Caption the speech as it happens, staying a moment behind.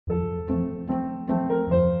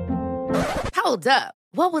Hold up.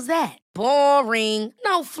 What was that? Boring.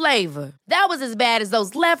 No flavor. That was as bad as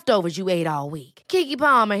those leftovers you ate all week. Keke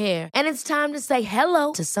Palmer here, and it's time to say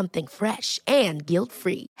hello to something fresh and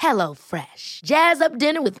guilt-free. Hello Fresh. Jazz up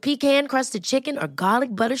dinner with pecan-crusted chicken or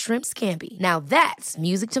garlic butter shrimp scampi. Now that's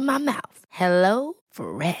music to my mouth. Hello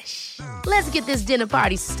Fresh. Let's get this dinner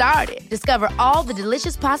party started. Discover all the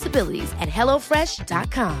delicious possibilities at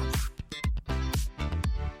hellofresh.com.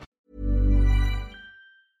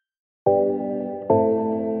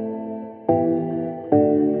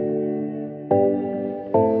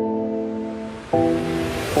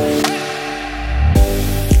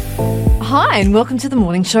 Hi, and welcome to the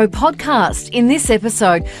Morning Show podcast. In this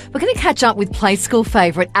episode, we're going to catch up with Play School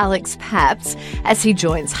favourite Alex Papps as he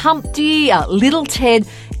joins Humpty, Little Ted,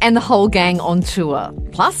 and the whole gang on tour.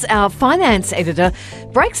 Plus, our finance editor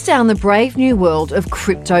breaks down the brave new world of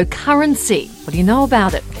cryptocurrency. What do you know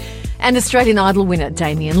about it? And Australian Idol winner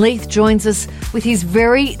Damien Leith joins us with his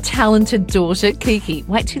very talented daughter, Kiki.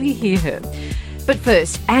 Wait till you hear her. But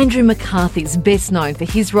first, Andrew McCarthy's best known for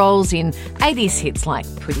his roles in 80s hits like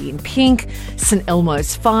Pretty in Pink, St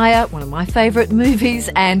Elmo's Fire, one of my favourite movies,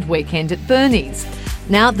 and Weekend at Bernie's.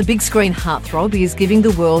 Now, the big screen heartthrob is giving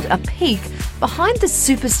the world a peek behind the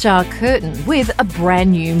superstar curtain with a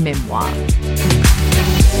brand new memoir.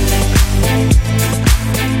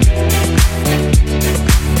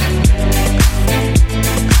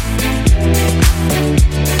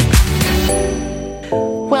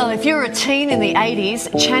 Well, if you're a teen in the 80s,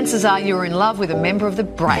 chances are you were in love with a member of the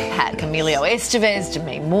Brat Pack. Emilio Estevez,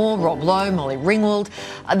 Demi Moore, Rob Lowe, Molly Ringwald.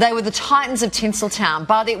 They were the titans of Tinseltown,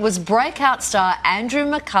 but it was breakout star Andrew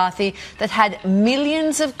McCarthy that had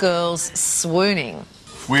millions of girls swooning.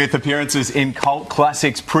 With appearances in cult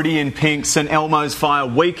classics Pretty in Pink, St Elmo's Fire,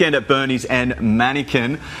 Weekend at Bernie's and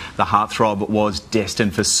Mannequin, the heartthrob was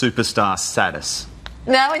destined for superstar status.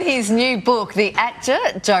 Now in his new book, the actor,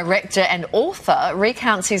 director and author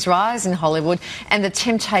recounts his rise in Hollywood and the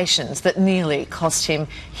temptations that nearly cost him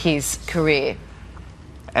his career.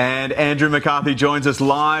 And Andrew McCarthy joins us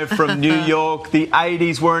live from New York. The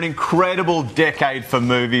 80s were an incredible decade for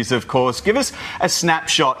movies, of course. Give us a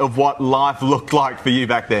snapshot of what life looked like for you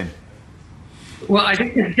back then. Well, I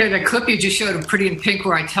think the clip you just showed of Pretty in Pink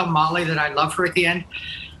where I tell Molly that I love her at the end,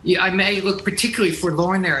 I may look particularly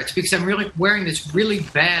forlorn there. It's because I'm really wearing this really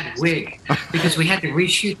bad wig because we had to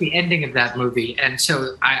reshoot the ending of that movie. And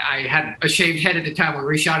so I had a shaved head at the time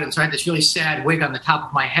we reshot it. So I had this really sad wig on the top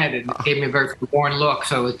of my head and it gave me a very forlorn look.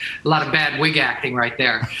 So it was a lot of bad wig acting right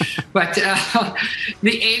there. But the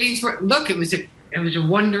 80s were, look, it was a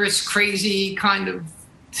wondrous, crazy kind of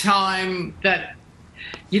time that,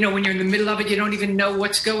 you know, when you're in the middle of it, you don't even know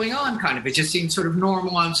what's going on, kind of. It just seems sort of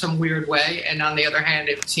normal in some weird way. And on the other hand,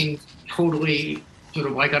 it seemed totally sort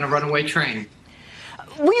of like on a runaway train.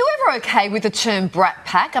 Were you ever okay with the term Brat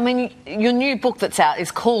Pack? I mean, your new book that's out is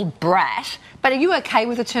called Brat, but are you okay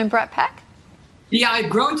with the term Brat Pack? Yeah, I've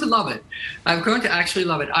grown to love it. I've grown to actually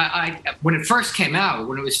love it. I when it first came out,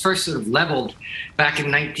 when it was first sort of leveled back in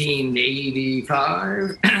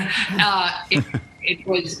 1985, it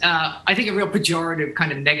was, I think, a real pejorative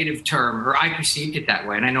kind of negative term, or I perceived it that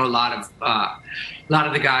way. And I know a lot of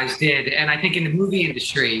the guys did. And I think in the movie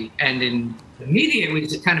industry and in the media, it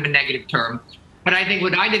was kind of a negative term. But I think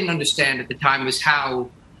what I didn't understand at the time was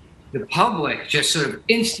how the public just sort of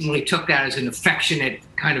instantly took that as an affectionate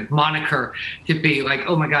kind of moniker to be like,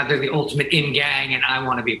 oh my God, they're the ultimate in gang and I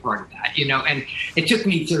want to be a part of that, you know? And it took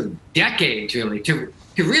me sort of decades really to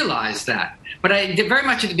realize that. But I did very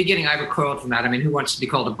much at the beginning, I recoiled from that. I mean, who wants to be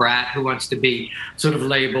called a brat? Who wants to be sort of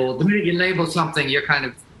labeled? The minute you label something, you're kind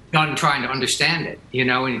of done trying to understand it, you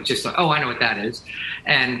know, and it's just like, oh, I know what that is.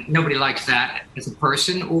 And nobody likes that as a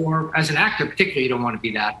person or as an actor, particularly, you don't want to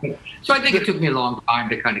be that. So I think it took me a long time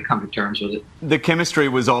to kind of come to terms with it. The chemistry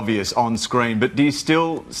was obvious on screen, but do you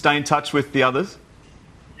still stay in touch with the others?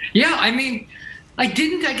 Yeah, I mean, I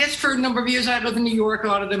didn't, I guess for a number of years. I lived in New York, a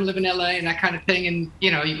lot of them live in LA and that kind of thing. And,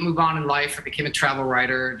 you know, you move on in life. I became a travel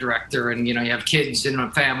writer, director, and, you know, you have kids and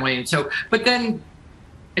a family. And so, but then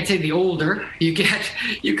I'd say the older you get,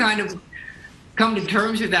 you kind of come to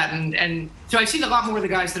terms with that. And so I've seen a lot more of the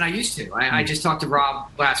guys than I used to. I just talked to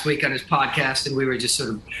Rob last week on his podcast and we were just sort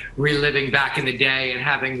of reliving back in the day and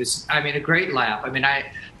having this, I mean, a great laugh. I mean,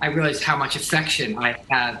 I realized how much affection I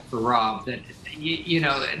had for Rob that, you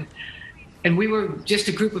know, and we were just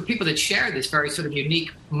a group of people that shared this very sort of unique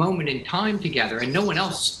moment in time together, and no one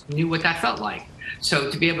else knew what that felt like. So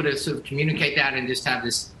to be able to sort of communicate that and just have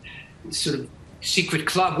this sort of secret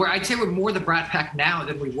club where I'd say we're more the Brat Pack now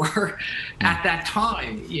than we were at that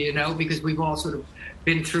time, because we've all sort of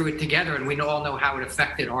been through it together and we all know how it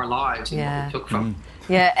affected our lives and what we took from it.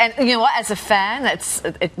 Yeah, and you know what, as a fan,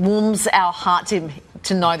 it warms our heart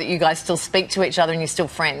to know that you guys still speak to each other and you're still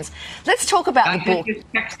friends. Let's talk about the book. I was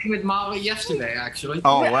texting with Molly yesterday, actually.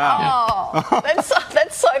 Oh, wow. Oh,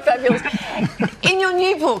 that's so fabulous. In your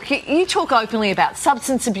new book, you talk openly about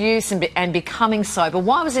substance abuse and becoming sober.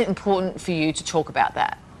 Why was it important for you to talk about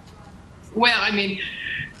that? Well, I mean,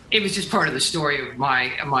 it was just part of the story of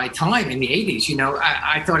my time in the 80s.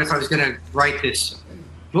 I thought if I was going to write this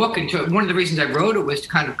book, and one of the reasons I wrote it was to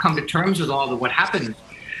kind of come to terms with all of what happened.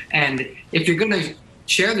 And if you're going to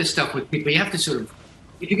share this stuff with people, you have to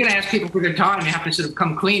if you're going to ask people for their time, you have to sort of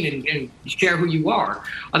come clean and share who you are.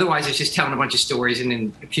 Otherwise, it's just telling a bunch of stories and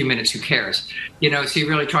in a few minutes, who cares? So you're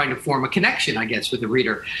really trying to form a connection, I guess, with the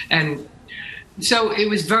reader. And so it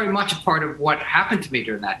was very much a part of what happened to me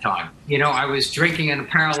during that time. I was drinking in a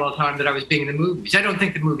parallel time that I was being in the movies. I don't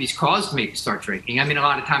think the movies caused me to start drinking. I mean, a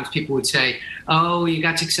lot of times people would say, oh, you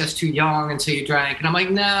got success too young and so you drank. And I'm like,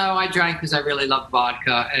 no, I drank because I really loved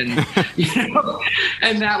vodka. And,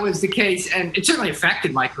 and that was the case. And it certainly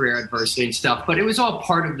affected my career adversely and stuff. But it was all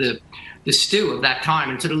part of the stew of that time.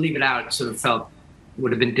 And to leave it out sort of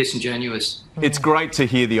would have been disingenuous. It's great to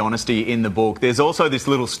hear the honesty in the book. There's also this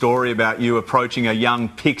little story about you approaching a young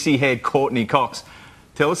pixie-haired Courtney Cox.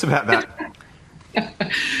 Tell us about that.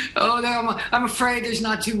 Oh, no, I'm afraid there's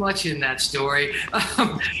not too much in that story.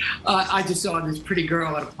 I just saw this pretty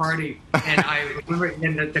girl at a party, and I remember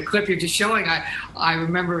in the clip you're just showing, I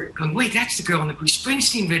remember going, wait, that's the girl in the Bruce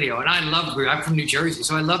Springsteen video. And I love Bruce. I'm from New Jersey,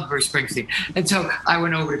 so I love Bruce Springsteen. And so I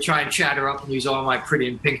went over to try and chat her up and use all my pretty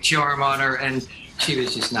and pink charm on her, and she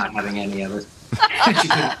was just not having any of it.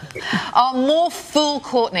 More fool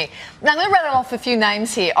Courtney. Now, I'm going to rattle off a few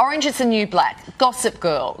names here. Orange is the New Black, Gossip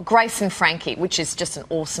Girl, Grace and Frankie, which is just an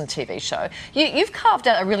awesome TV show. You've carved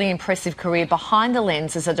out a really impressive career behind the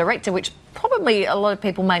lens as a director, which probably a lot of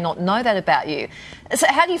people may not know that about you. So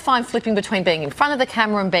how do you find flipping between being in front of the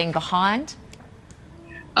camera and being behind?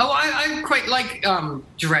 Oh, I quite like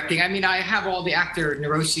directing. I mean, I have all the actor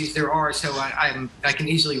neuroses there are, so I can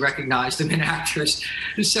easily recognize them in actors.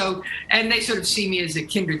 And they sort of see me as a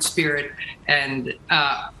kindred spirit, and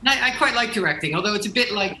I quite like directing. Although it's a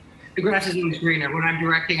bit like the grass is always greener. When I'm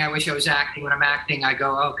directing, I wish I was acting. When I'm acting, I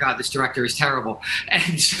go, oh God, this director is terrible.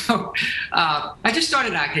 And so I just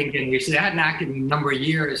started acting again recently. I hadn't acted in a number of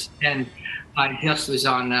years, and I just was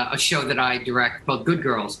on a show that I direct called Good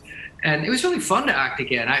Girls. And it was really fun to act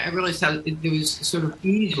again. I realized how there was sort of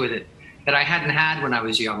ease with it that I hadn't had when I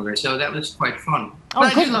was younger. So that was quite fun.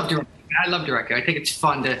 But I do love directing. I love directing. I think it's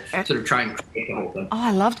fun to sort of try and create the whole thing. Oh, I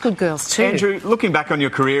loved Good Girls too. Andrew, looking back on your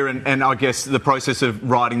career and I guess the process of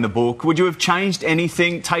writing the book, would you have changed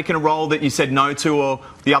anything, taken a role that you said no to, or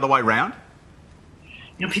the other way round?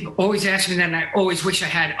 People always ask me that, and I always wish I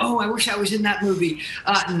had. Oh, I wish I was in that movie.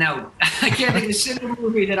 No, I can't think of a single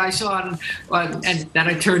movie that I saw and that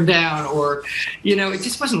I turned down, or, it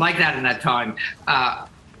just wasn't like that in that time.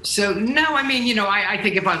 So, no, I mean, I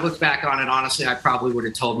think if I look back on it, honestly, I probably would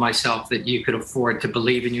have told myself that you could afford to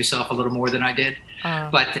believe in yourself a little more than I did.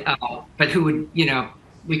 But who would,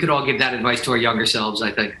 we could all give that advice to our younger selves,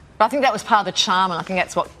 I think. But I think that was part of the charm, and I think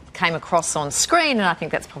that's what came across on screen, and I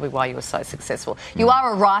think that's probably why you were so successful. You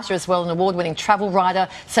are a writer as well, an award-winning travel writer,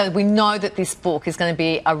 so we know that this book is going to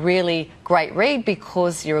be a really great read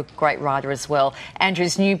because you're a great writer as well.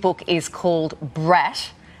 Andrew's new book is called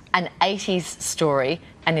Brat, an 80s story,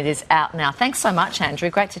 and it is out now. Thanks so much, Andrew.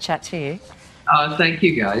 Great to chat to you. Thank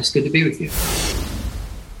you, guys. Good to be with you.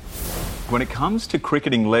 When it comes to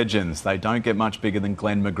cricketing legends, they don't get much bigger than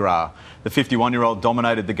Glenn McGrath. The 51-year-old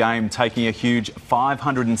dominated the game, taking a huge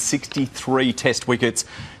 563 Test wickets.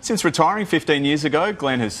 Since retiring 15 years ago,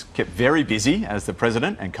 Glenn has kept very busy as the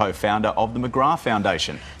president and co-founder of the McGrath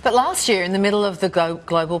Foundation. But last year, in the middle of the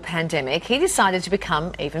global pandemic, he decided to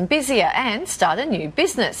become even busier and start a new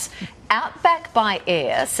business. Outback by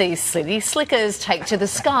Air sees Slitty Slickers take to the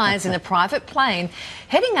skies in a private plane,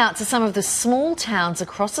 heading out to some of the small towns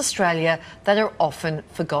across Australia that are often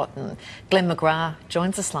forgotten. Glenn McGrath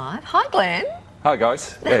joins us live. Hi, Glenn. Hi,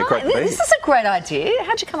 guys. Yeah, great to be here. This is a great idea.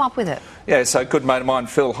 How'd you come up with it? Yeah, so a good mate of mine,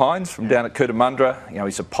 Phil Hines, from down at Cootamundra.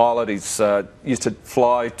 He's a pilot. He's used to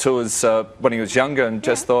fly tours when he was younger, and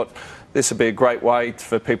just thought this would be a great way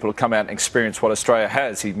for people to come out and experience what Australia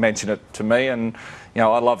has. He mentioned it to me, and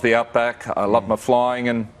I love the outback. I love my flying,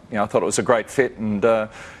 and I thought it was a great fit. And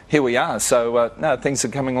here we are. So, no, things are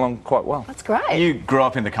coming along quite well. That's great. You grew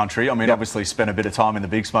up in the country. I mean, obviously spent a bit of time in the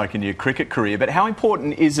Big Smoke in your cricket career, but how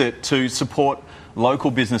important is it to support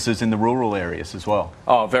local businesses in the rural areas as well?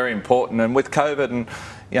 Oh, very important. And with COVID and,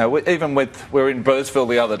 you know, we were in Birdsville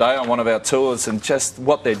the other day on one of our tours, and just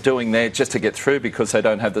what they're doing there just to get through because they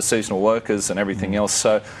don't have the seasonal workers and everything else.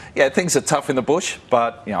 So, yeah, things are tough in the bush,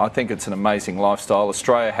 but, you know, I think it's an amazing lifestyle.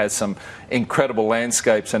 Australia has some incredible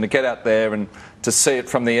landscapes, and to get out there and to see it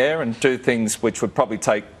from the air and do things which would probably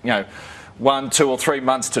take, you know, 1, 2 or 3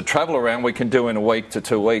 months to travel around, we can do in a week to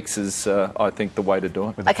 2 weeks is, I think, the way to do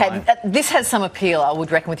it. Okay, this has some appeal, I would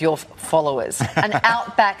reckon, with your followers. An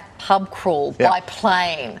outback pub crawl by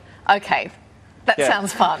plane. Okay, that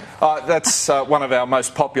sounds fun. That's one of our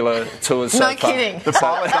most popular tours so far. No kidding. The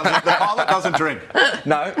pilot doesn't drink.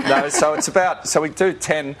 No. So it's about... So we do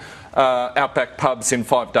 10 outback pubs in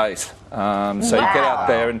 5 days. So you get out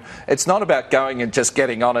there, and it's not about going and just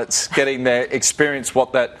getting on it. It's getting there, experience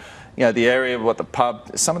what that... You know, the area, what the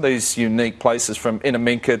pub, some of these unique places from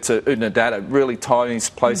Inaminka to Unadata, really tiny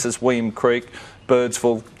places, William Creek,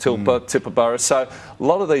 Birdsville, Tibooburra. So a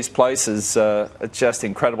lot of these places are just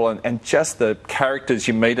incredible, and just the characters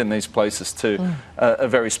you meet in these places too are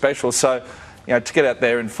very special. So, you know, to get out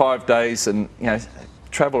there in 5 days and, you know,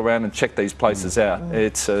 travel around and check these places out,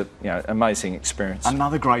 it's a amazing experience.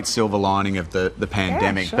 Another great silver lining of the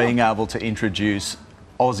pandemic, being able to introduce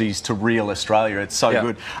Aussies to real Australia. It's so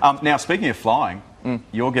good. Now, speaking of flying,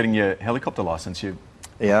 you're getting your helicopter licence. You're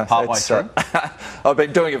partway through. I've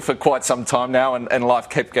been doing it for quite some time now, and life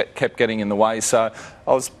kept getting in the way. So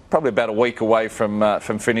I was probably about a week away from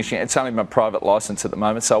finishing it. It's only my private licence at the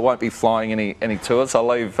moment, so I won't be flying any tours. I'll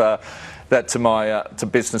leave that to my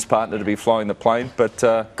business partner to be flying the plane. But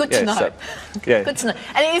good to know. So, yeah. Good to know.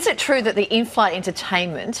 And is it true that the in-flight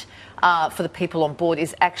entertainment for the people on board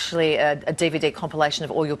is actually a DVD compilation of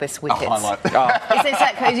all your best wickets? Highlight. Is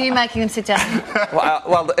that crazy? Are you making them sit down?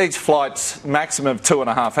 Well, each flight's maximum of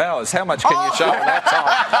 2.5 hours. How much can you show in that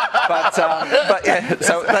time? But yeah,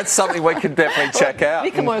 so that's something we can definitely check out. We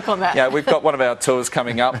can work on that. Yeah, we've got one of our tours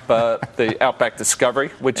coming up, the Outback Discovery,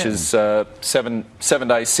 which is 7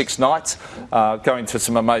 days, 6 nights, going to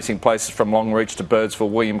some amazing places from Longreach to Birdsville,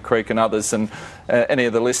 William Creek and others. And any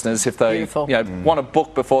of the listeners, if they want to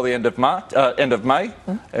book before the end of May,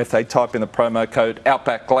 if they type in the promo code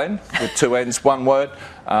Outback Glen with 2 N's, 1 word,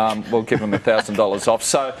 we'll give them $1,000 off.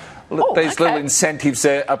 So these little incentives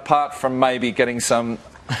there, apart from maybe getting some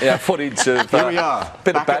footage of here we are.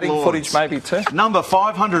 Bit of batting footage maybe too. Number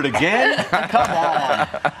 500 again. Come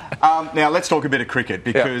on. Now let's talk a bit of cricket,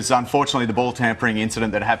 because unfortunately the ball tampering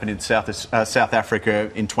incident that happened in South Africa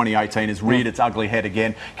in 2018 has reared its ugly head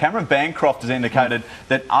again. Cameron Bancroft has indicated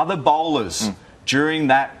that other bowlers during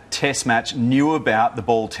that Test match knew about the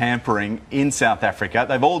ball tampering in South Africa.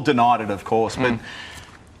 They've all denied it, of course, but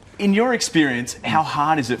in your experience, how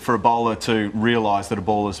hard is it for a bowler to realise that a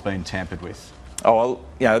ball has been tampered with? Oh, well,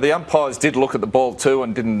 you know, the umpires did look at the ball too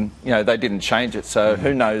and they didn't change it. So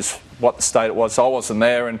who knows what the state it was. I wasn't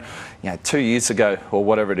there, and 2 years ago or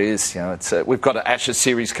whatever it is, we've got an Ashes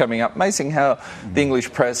series coming up. Amazing how the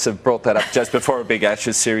English press have brought that up just before a big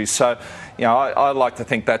Ashes series. So, I like to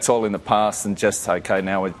think that's all in the past and just, okay,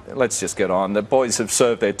 now let's just get on. The boys have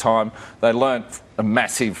served their time. They learnt a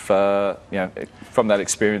massive, from that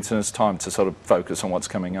experience, and it's time to sort of focus on what's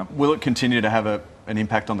coming up. Will it continue to have an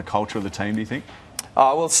impact on the culture of the team, do you think?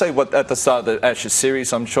 We'll see what at the start of the Ashes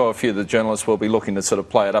series. I'm sure a few of the journalists will be looking to sort of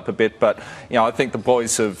play it up a bit, but I think the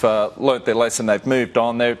boys have learnt their lesson. They've moved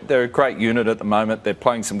on. They're a great unit at the moment. They're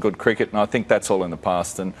playing some good cricket, and I think that's all in the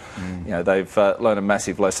past. And they've learned a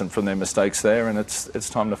massive lesson from their mistakes there, and it's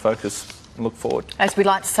time to focus and look forward. As we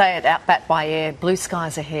like to say at Outback by Air, blue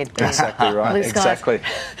skies ahead. Ben. Exactly right. Blue skies. Exactly.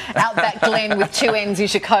 Outback Glen with 2 N's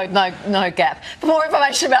is your code, no gap. For more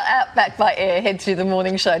information about Outback by Air, head to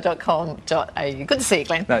themorningshow.com.au. Good to see you,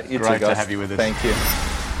 Glenn. No, you Great to have you with us. Thank you.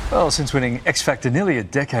 Well, since winning X Factor nearly a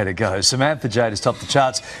decade ago, Samantha Jade has topped the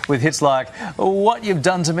charts with hits like What You've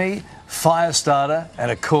Done to Me, Firestarter,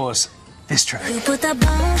 and of course, this track.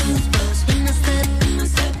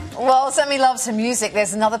 Well, Sammy loves her music.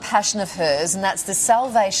 There's another passion of hers, and that's the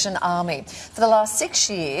Salvation Army. For the last 6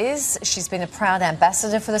 years, she's been a proud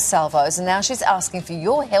ambassador for the Salvos, and now she's asking for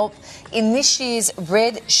your help in this year's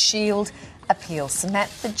Red Shield Appeal.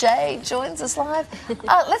 Samantha Jade joins us live.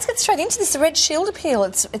 Let's get straight into this. The Red Shield Appeal,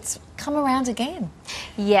 it's come around again.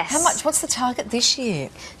 Yes. How much? What's the target this year?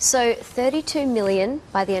 So 32 million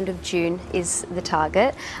by the end of June is the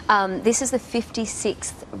target. This is the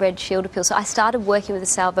 56th Red Shield Appeal. So I started working with the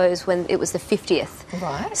Salvos when it was the 50th.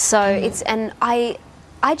 Right. So it's, and I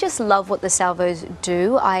I just love what the salvos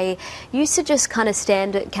do. I used to just kind of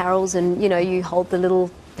stand at carols and, you know, you hold the little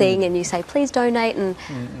thing and you say, please donate, and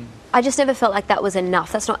I just never felt like that was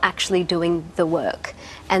enough. That's not actually doing the work.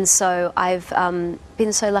 And so I've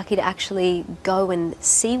been so lucky to actually go and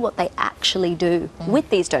see what they actually do with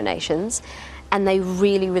these donations, and they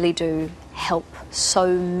really, really do help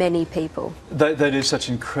so many people. They do such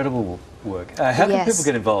incredible work. How can people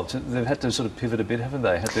get involved? They've had to sort of pivot a bit, haven't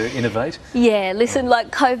they? Had to innovate? Yeah, listen,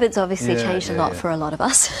 like COVID's obviously changed a lot for a lot of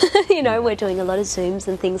us. You know, we're doing a lot of Zooms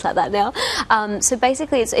and things like that now. So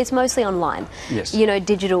basically it's mostly online. Yes. You know,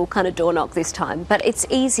 digital kind of door knock this time. But it's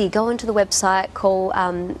easy. Go onto the website, call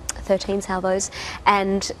 13 Salvos,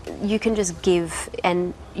 and you can just give,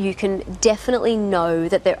 and you can definitely know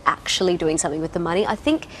that they're actually doing something with the money. I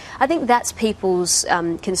think that's people's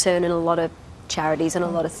concern in a lot of charities and a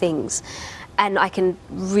lot of things, and I can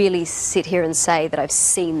really sit here and say that I've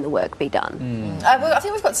seen the work be done. I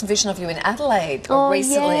think we've got some vision of you in Adelaide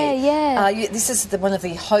recently. This is one of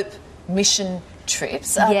the Hope mission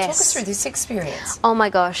trips. Talk us through this experience. Oh my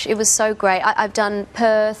gosh, it was so great. I've done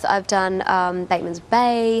Perth, I've done Bateman's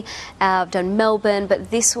Bay, I've done Melbourne,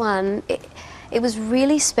 but this one, it was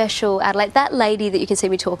really special. Adelaide, that lady that you can see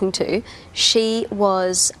me talking to, she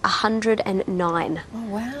was 109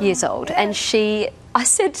 years old. Yeah. And I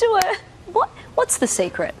said to her, what's the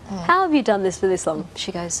secret? How have you done this for this long?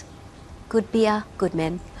 She goes, good beer, good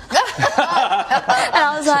men. And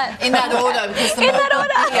I was like... In that order. Because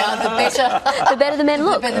the better the men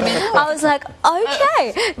look. I was like,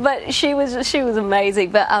 okay. But she was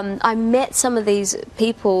amazing. But I met some of these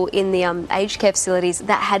people in the aged care facilities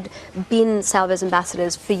that had been Salvos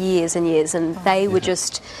ambassadors for years and years, and they were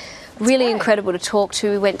just really incredible to talk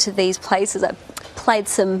to. We went to these places. I played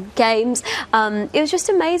some games. It was just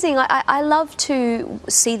amazing. I love to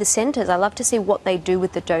see the centres. I love to see what they do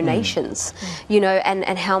with the donations, you know,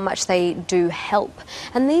 and how much they do help.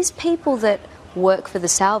 And these people that work for the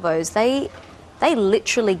Salvos, they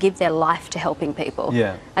literally give their life to helping people.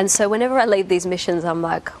 Yeah. And so whenever I leave these missions, I'm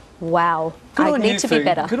like, wow, I need to be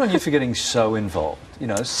better. Good on you for getting so involved, you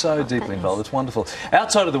know, so deeply involved. It's wonderful.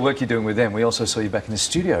 Outside of the work you're doing with them, we also saw you back in the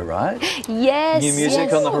studio, right? Yes. New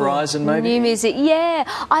music on the horizon, maybe? New music, yeah.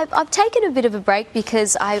 I've taken a bit of a break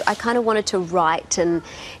because I kind of wanted to write and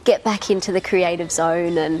get back into the creative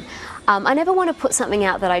zone, and I never want to put something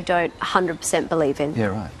out that I don't 100% believe in. Yeah,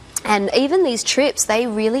 right. And even these trips, they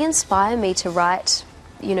really inspire me to write,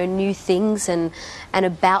 you know, new things and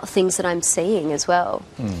about things that I'm seeing as well.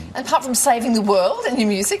 Apart from saving the world and your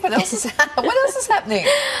music, what else is happening?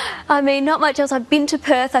 I mean, not much else. I've been to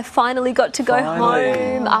Perth. I finally got to go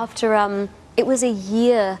home after it was a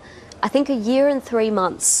year. I think a year and 3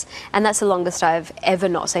 months, and that's the longest I've ever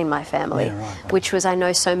not seen my family, which was, I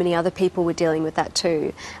know so many other people were dealing with that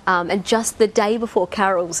too. And just the day before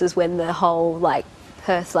Carols is when the whole, like,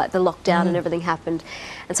 Perth, like the lockdown and everything happened,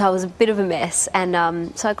 and so I was a bit of a mess, and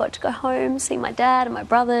so I got to go home, see my dad and my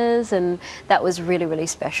brothers, and that was really, really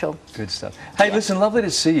special. Good stuff. Hey, listen, lovely to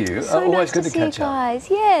see you. So always nice good to see catch you up. guys.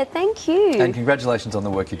 Yeah, thank you. And congratulations on the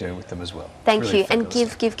work you're doing with them as well. Thank really you, and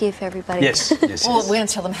fabulous. give everybody. Yes, yes. Well, we're going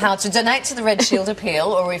to tell them how to donate to the Red Shield Appeal,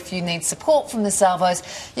 or if you need support from the Salvos,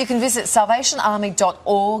 you can visit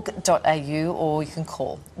salvationarmy.org.au, or you can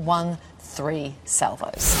call 13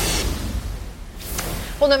 Salvos.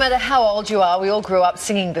 Well, no matter how old you are, we all grew up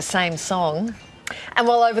singing the same song. And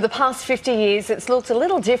while over the past 50 years it's looked a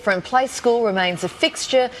little different, Play School remains a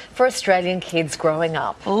fixture for Australian kids growing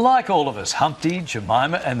up. Like all of us, Humpty,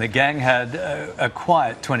 Jemima and the gang had a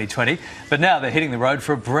quiet 2020, but now they're hitting the road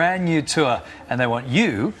for a brand new tour, and they want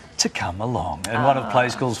you to come along. And one of Play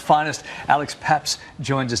School's finest, Alex Paps,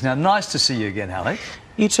 joins us now. Nice to see you again, Alex.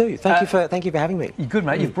 You too. Thank you for having me. You're good,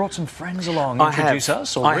 mate. You've brought some friends along. Introduce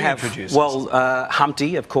us or reintroduce us? Well,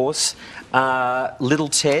 Humpty, of course, Little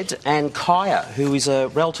Ted and Kaya, who is a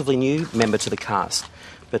relatively new member to the cast.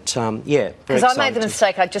 But, yeah, because I made the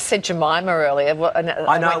mistake, I just said Jemima earlier.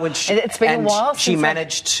 I know. It's been a while since she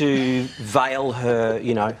managed to veil her,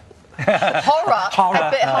 you know... horror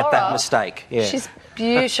at that mistake. Yeah. She's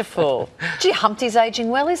beautiful. Gee, Humpty's ageing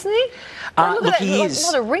well, isn't he? Look, he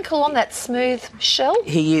is. Not a wrinkle on that smooth shell.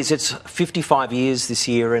 He is. It's 55 years this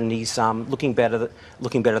year, and he's looking better than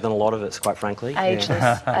a lot of us, quite frankly.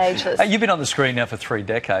 Ageless, ageless. You've been on the screen now for 3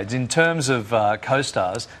 decades. In terms of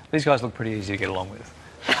co-stars, these guys look pretty easy to get along with.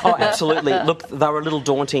 Oh, absolutely. Look, they were a little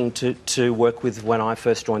daunting to work with when I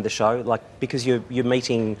first joined the show, like because you're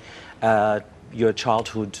meeting your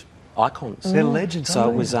childhood icons. They're legends. So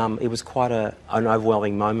it was quite an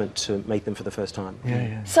overwhelming moment to meet them for the first time.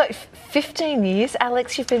 Yeah. So 15 years,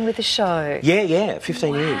 Alex, you've been with the show. Yeah,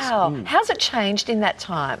 15 years. Wow. How's it changed in that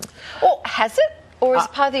time? Or has it? Or is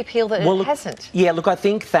part of the appeal that it hasn't? Yeah, look, I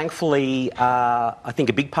think thankfully, I think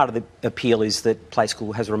a big part of the appeal is that Play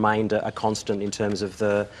School has remained a constant in terms of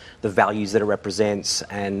the values that it represents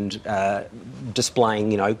and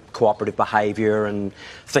displaying, cooperative behaviour and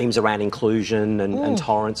themes around inclusion and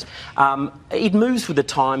tolerance. It moves with the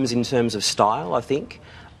times in terms of style, I think,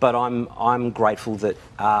 but I'm grateful that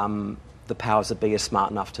the powers that be are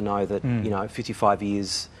smart enough to know that 55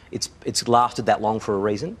 years, it's lasted that long for a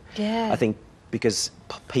reason. Yeah, I think because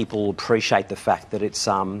people appreciate the fact that it's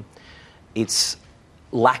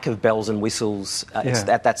lack of bells and whistles.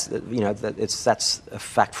 That's a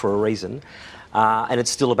fact for a reason, and it's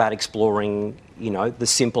still about exploring, the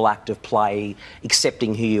simple act of play,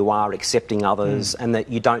 accepting who you are, accepting others, and that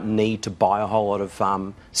you don't need to buy a whole lot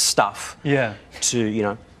of stuff. Yeah.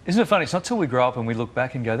 To Isn't it funny? It's not till we grow up and we look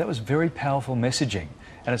back and go, that was very powerful messaging.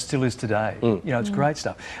 And it still is today. It's great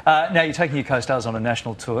stuff. Now, you're taking your co-stars on a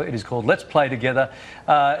national tour. It is called Let's Play Together.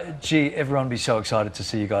 Everyone would be so excited to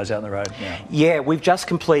see you guys out on the road now. Yeah, we've just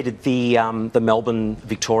completed the Melbourne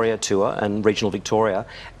Victoria tour and regional Victoria.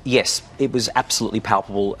 Yes, it was absolutely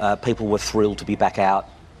palpable. People were thrilled to be back out,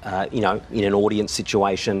 in an audience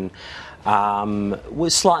situation.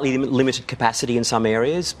 Was slightly limited capacity in some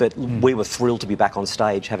areas, but we were thrilled to be back on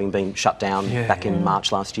stage, having been shut down back in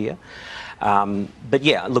March last year. But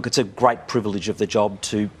yeah, look, it's a great privilege of the job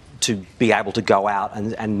to be able to go out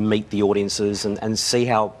and meet the audiences and see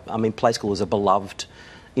how, Play School is a beloved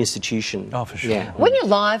institution. Oh, for sure. Yeah. When you're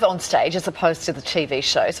live on stage, as opposed to the TV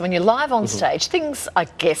shows, when you're live on stage, things, I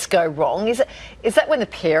guess, go wrong. Is that when the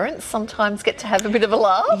parents sometimes get to have a bit of a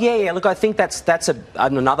laugh? Yeah. Look, I think that's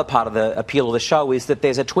another part of the appeal of the show is that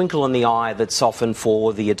there's a twinkle in the eye that's often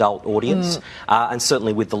for the adult audience, and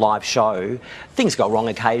certainly with the live show, things go wrong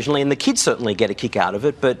occasionally, and the kids certainly get a kick out of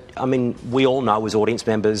it. But we all know as audience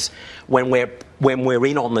members when we're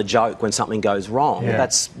in on the joke, when something goes wrong,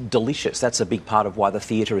 that's delicious. That's a big part of why the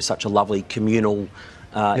theatre is such a lovely communal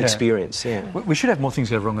experience. Yeah. We should have more things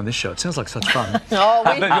go wrong on this show. It sounds like such fun. We do all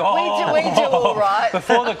right.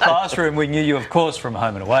 Before the classroom, we knew you, of course, from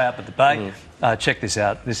Home and Away up at the Bay. Check this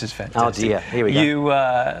out. This is fantastic. Oh, dear. Here we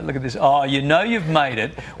go. Look at this. Oh, you've made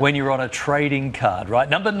it when you're on a trading card, right?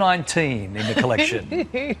 Number 19 in the collection.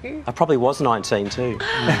 I probably was 19 too. Look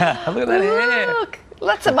at that hair. Look.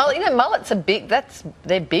 That's a mullet. Mullets are big.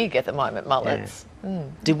 They're big at the moment, mullets. Yeah.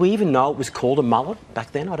 Did we even know it was called a mullet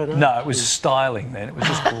back then? I don't know. No, it was styling then. It was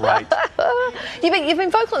just great. You've been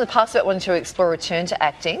vocal in the past about wanting to explore a return to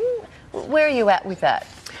acting. Where are you at with that?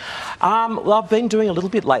 Well, I've been doing a little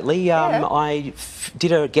bit lately. I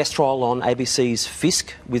did a guest role on ABC's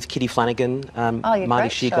Fisk with Kitty Flanagan, Marty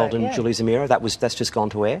Sheargold and Julie Zamira. That's just gone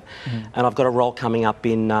to air. And I've got a role coming up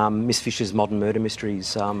in Miss Fisher's Modern Murder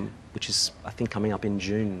Mysteries, which is, I think, coming up in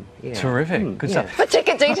June. Yeah. Terrific. Good stuff. For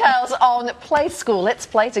ticket details on Play School, Let's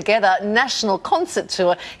Play Together National Concert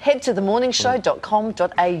Tour, head to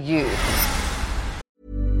themorningshow.com.au.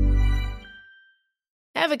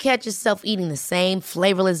 Ever catch yourself eating the same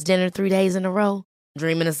flavourless dinner 3 days in a row?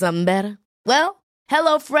 Dreaming of something better? Well,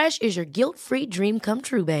 HelloFresh is your guilt-free dream come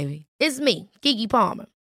true, baby. It's me, Keke Palmer.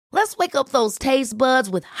 Let's wake up those taste buds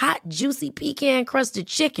with hot, juicy pecan-crusted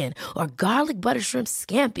chicken or garlic butter shrimp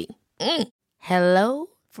scampi. Hello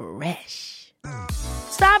Fresh.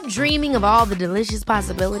 Stop dreaming of all the delicious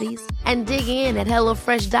possibilities and dig in at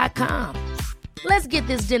HelloFresh.com. Let's get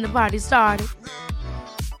this dinner party started.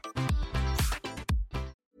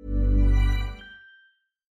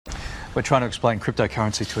 We're trying to explain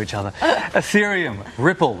cryptocurrency to each other. Ethereum,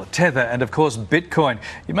 Ripple, Tether, and of course Bitcoin.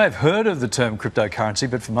 You may have heard of the term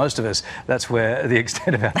cryptocurrency, but for most of us, that's where the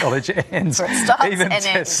extent of our knowledge ends.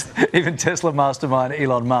 Even Tesla mastermind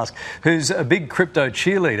Elon Musk, who's a big crypto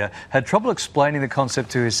cheerleader, had trouble explaining the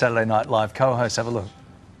concept to his Saturday Night Live co-host. Have a look.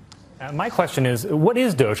 My question is, what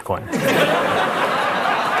is Dogecoin?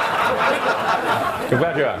 I'm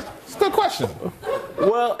glad you asked. It's a good question.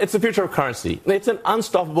 Well, it's the future of currency. It's an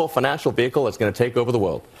unstoppable financial vehicle that's going to take over the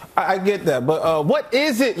world. I get that, but what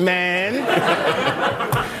is it, man?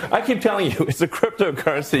 I keep telling you, it's a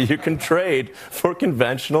cryptocurrency you can trade for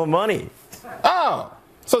conventional money. Oh,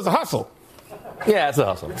 so it's a hustle. Yeah, it's a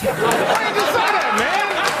hustle. Why did you say that, man?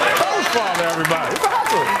 Don't fall, everybody. It's a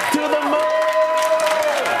hustle. To the moon!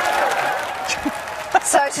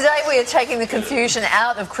 So today we are taking the confusion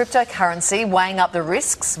out of cryptocurrency, weighing up the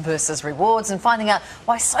risks versus rewards and finding out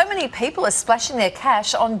why so many people are splashing their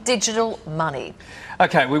cash on digital money.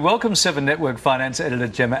 OK, we welcome Seven Network Finance Editor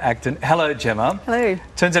Gemma Acton. Hello, Gemma. Hello.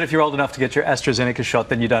 Turns out if you're old enough to get your AstraZeneca shot,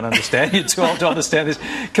 then you don't understand. You're too old to understand this.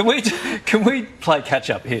 Can we play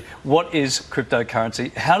catch-up here? What is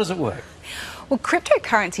cryptocurrency? How does it work? Well,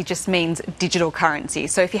 cryptocurrency just means digital currency.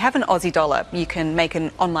 So if you have an Aussie dollar, you can make an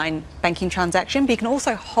online banking transaction, but you can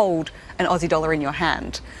also hold an Aussie dollar in your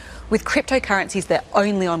hand. With cryptocurrencies, they're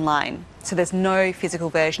only online. So there's no physical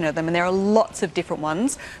version of them, and there are lots of different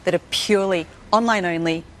ones that are purely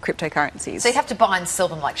online-only cryptocurrencies. So you have to buy and sell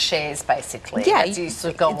them like shares, basically. Yeah, you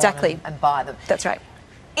sort of go exactly. on and buy them. That's right.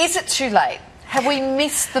 Is it too late? Have we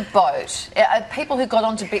missed the boat? People who got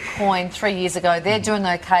onto Bitcoin 3 years ago, they're doing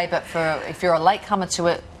okay, but if you're a latecomer to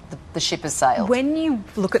it, the ship has sailed. When you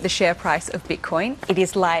look at the share price of Bitcoin, it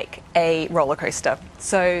is like a roller coaster.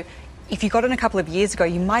 So if you got in a couple of years ago,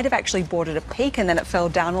 you might have actually bought at a peak and then it fell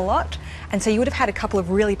down a lot. And so you would have had a couple of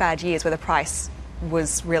really bad years where the price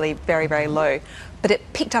was really very, very low. But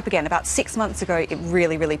it picked up again. About 6 months ago, it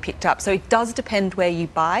really, really picked up. So it does depend where you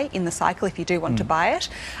buy in the cycle if you do want to buy it.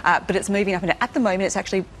 But it's moving up. And at the moment, it's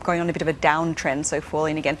actually going on a bit of a downtrend, so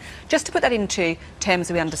falling again. Just to put that into terms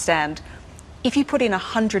that we understand, if you put in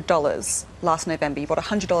 $100 last November, you bought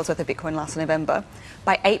 $100 worth of Bitcoin last November,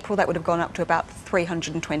 by April, that would have gone up to about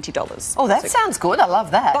 $320. Oh, that sounds good. I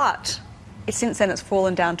love that. But since then, it's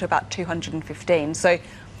fallen down to about $215. So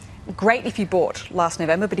great if you bought last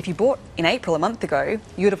November, but if you bought in April a month ago,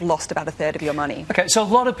 you would have lost about a third of your money. Okay, so a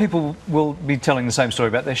lot of people will be telling the same story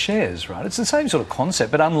about their shares, right? It's the same sort of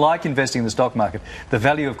concept, but unlike investing in the stock market, the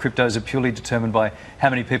value of cryptos are purely determined by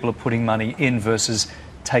how many people are putting money in versus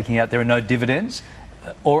taking out. There are no dividends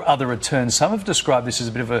or other returns. Some have described this as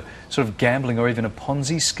a bit of a sort of gambling or even a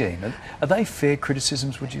Ponzi scheme. Are they fair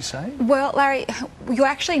criticisms, would you say? Well, Larry, you're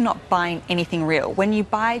actually not buying anything real. When you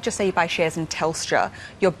buy, just say you buy shares in Telstra,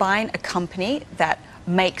 you're buying a company that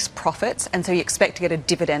makes profits, and so you expect to get a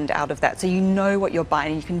dividend out of that. So you know what you're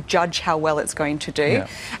buying and you can judge how well it's going to do. Yeah.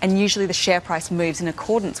 And usually the share price moves in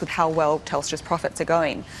accordance with how well Telstra's profits are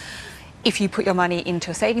going. If you put your money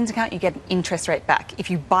into a savings account, you get an interest rate back.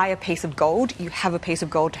 If you buy a piece of gold, you have a piece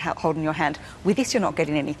of gold to hold in your hand. With this, you're not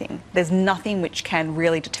getting anything. There's nothing which can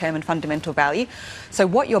really determine fundamental value. So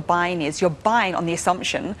what you're buying is, you're buying on the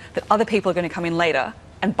assumption that other people are going to come in later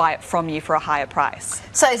and buy it from you for a higher price.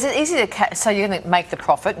 So is it easy to... So you're going to make the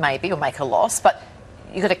profit, maybe, or make a loss, but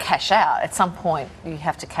you've got to cash out. At some point, you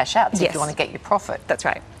have to cash out if you want to get your profit. That's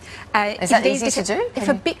right. Is that easy to do?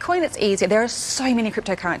 For Bitcoin, it's easier. There are so many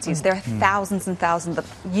cryptocurrencies. There are thousands and thousands.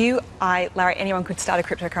 You, Larry, anyone could start a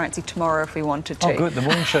cryptocurrency tomorrow if we wanted to. Oh, good. The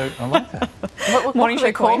morning show, I like that. what morning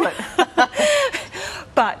show coin?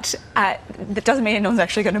 But that doesn't mean anyone's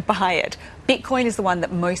actually going to buy it. Bitcoin is the one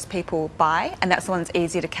that most people buy, and that's the one that's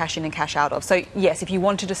easier to cash in and cash out of. So, yes, if you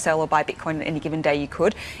wanted to sell or buy Bitcoin on any given day, you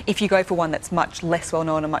could. If you go for one that's much less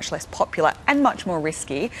well-known and much less popular and much more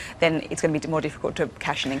risky, then it's going to be more difficult to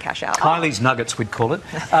cash in and cash out. Kylie's Nuggets, we'd call it.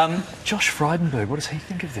 Josh Frydenberg, what does he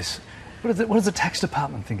think of this? What does the tax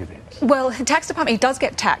department think of it? Well, the tax department, it does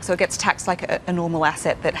get taxed, so it gets taxed like a normal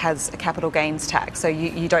asset that has a capital gains tax, so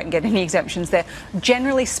you don't get any exemptions there.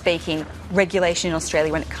 Generally speaking, regulation in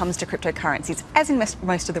Australia when it comes to cryptocurrencies, as in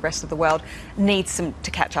most of the rest of the world, needs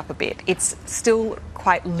to catch up a bit. It's still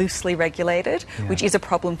quite loosely regulated, which is a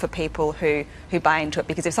problem for people who buy into it,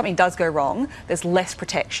 because if something does go wrong, there's less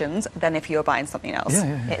protections than if you're buying something else.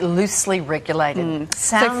 Loosely regulated.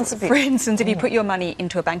 Sounds so for instance, if you put your money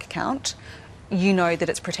into a bank account, you know that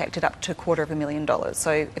it's protected up to $250,000.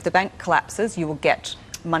 So if the bank collapses, you will get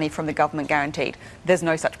money from the government guaranteed. There's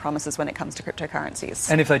no such promises when it comes to cryptocurrencies.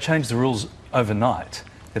 And if they change the rules overnight,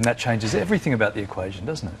 then that changes everything about the equation,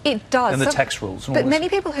 doesn't it? It does. And the tax rules. And but many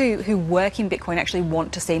people who work in Bitcoin actually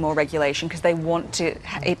want to see more regulation, because they want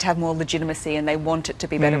it to have more legitimacy, and they want it to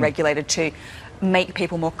be better regulated to make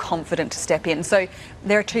people more confident to step in. So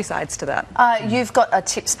there are two sides to that. You've got a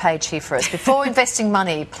tips page here for us. Before investing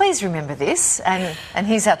money, please remember this. And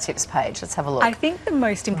here's our tips page. Let's have a look. I think the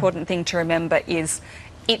most important thing to remember is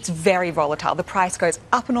it's very volatile. The price goes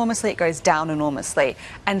up enormously, it goes down enormously.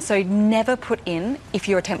 And so never put in, if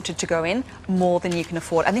you're tempted to go in, more than you can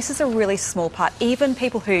afford. And this is a really small part. Even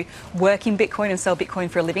people who work in Bitcoin and sell Bitcoin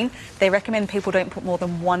for a living, they recommend people don't put more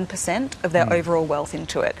than 1% of their overall wealth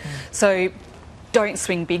into it. So don't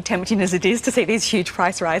swing big, tempting as it is to see these huge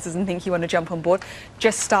price rises and think you want to jump on board.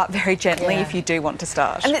 Just start very gently if you do want to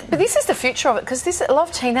start. But this is the future of it, because a lot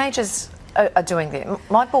of teenagers are doing this.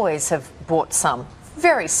 My boys have bought some,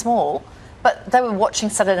 very small, but they were watching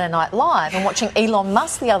Saturday Night Live and watching Elon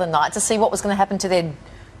Musk the other night to see what was going to happen to their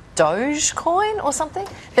Dogecoin or something,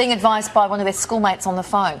 being advised by one of their schoolmates on the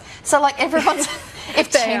phone. So, like, everyone's...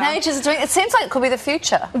 If teenagers are doing it, it seems like it could be the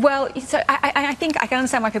future. Well, so I think I can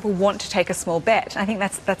understand why people want to take a small bet. I think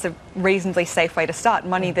that's a reasonably safe way to start.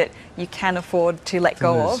 Money that you can afford to let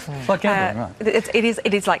go of. It's like gambling, right?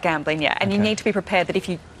 It is like gambling, yeah. And you need to be prepared that if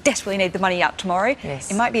you desperately need the money out tomorrow.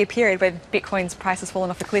 Yes. It might be a period where Bitcoin's price has fallen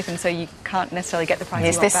off a cliff and so you can't necessarily get the price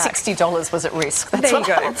you want back. $60 was at risk. There you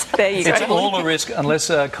go. There you go. It's all a risk unless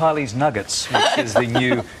Kylie's Nuggets, which is the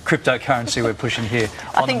new cryptocurrency we're pushing here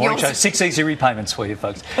on the morning show. 6 easy repayments for you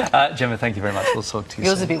folks. Gemma, thank you very much. We'll talk to you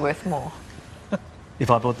Yours soon. would be worth more. If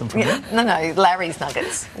I bought them from you? No, Larry's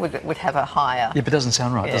Nuggets would have a higher... Yeah, but it doesn't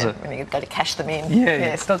sound right, does it? When you go to cash them in. Yeah,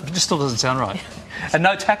 yes. It just still doesn't sound right. And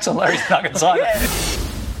no tax on Larry's Nuggets either.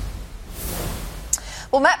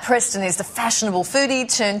 Well, Matt Preston is the fashionable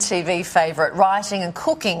foodie turned TV favourite, writing and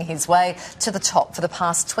cooking his way to the top for the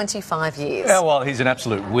past 25 years. Yeah, well, he's an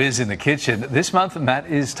absolute whiz in the kitchen. This month, Matt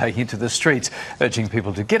is taking to the streets, urging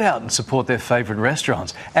people to get out and support their favourite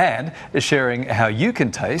restaurants, and sharing how you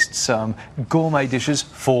can taste some gourmet dishes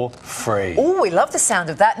for free. Oh, we love the sound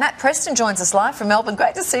of that. Matt Preston joins us live from Melbourne.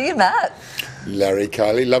 Great to see you, Matt. Larry,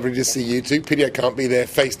 Kylie, lovely to see you too. Pity I can't be there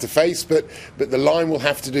face to face, but the line will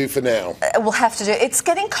have to do for now. We'll have to do. It's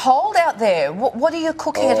getting cold out there. What are you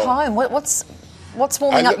cooking at home? What's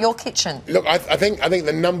warming up your kitchen? Look, I think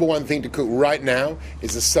the number one thing to cook right now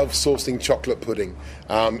is a self-sourcing chocolate pudding.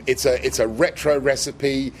 It's a retro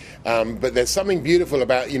recipe, but there's something beautiful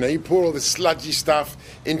about, you pour all this sludgy stuff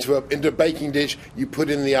into a baking dish, you put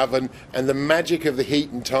it in the oven, and the magic of the heat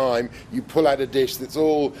and time, you pull out a dish that's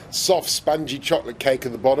all soft, spongy chocolate cake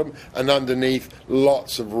at the bottom, and underneath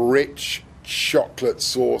lots of rich chocolate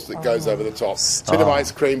sauce that goes over the top. Bit of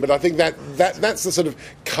ice cream, but I think that's the sort of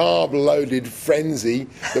carb-loaded frenzy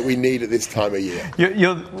that we need at this time of year.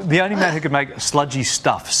 You're the only man who can make sludgy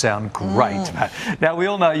stuff sound great, Matt. Now, we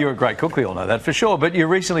all know you're a great cook, we all know that for sure, but you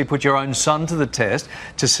recently put your own son to the test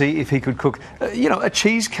to see if he could cook, a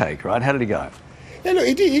cheesecake, right? How did he go? Yeah, look,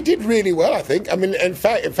 he did really well, I think. I mean, in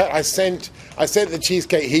fact, I sent the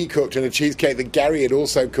cheesecake he cooked and a cheesecake that Gary had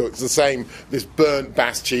also cooked. It's the same, this burnt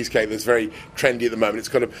Bass cheesecake that's very trendy at the moment. It's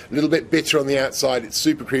got a little bit bitter on the outside. It's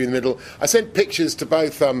super creamy in the middle. I sent pictures to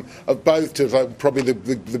both to probably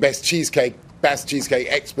the best Bass cheesecake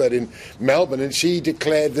expert in Melbourne, and she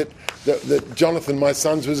declared that Jonathan, my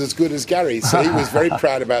son's, was as good as Gary's, so he was very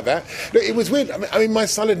proud about that. Look, it was weird. I mean, my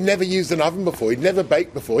son had never used an oven before. He'd never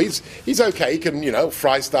baked before. He's okay. He can,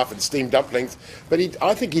 fry stuff and steam dumplings, but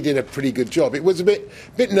I think he did a pretty good job. It was a bit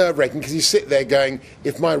nerve-wracking because you sit there going,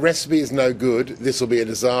 if my recipe is no good, this will be a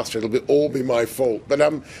disaster. It'll all be my fault. But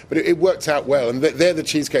it worked out well, and they're the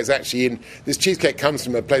cheesecakes actually in. This cheesecake comes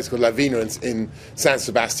from a place called La Vina in San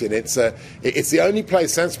Sebastian. It's the only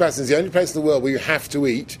place, San Sebastian's the only place in the world where you have to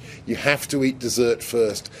eat dessert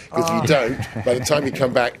first. Because if you don't, by the time you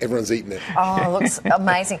come back, everyone's eaten it. Oh, it looks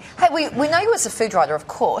amazing. Hey, we know you as a food writer, of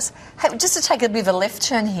course. Hey, just to take a bit of a left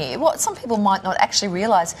turn here, what some people might not actually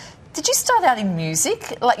realise, did you start out in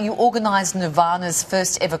music? Like you organised Nirvana's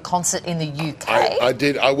first ever concert in the UK? I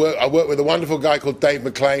did. I worked with a wonderful guy called Dave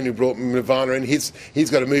McClain who brought Nirvana in. He's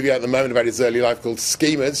got a movie out at the moment about his early life called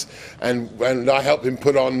Schemers, and I helped him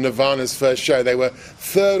put on Nirvana's first show. They were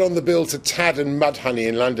third on the bill to Tad and Mudhoney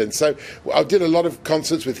in London. So I did a lot of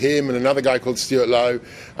concerts with him and another guy called Stuart Lowe.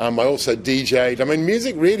 I also DJ'd. I mean,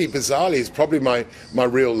 music really, bizarrely, is probably my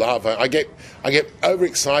real love. I get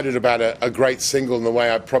overexcited about a great single in the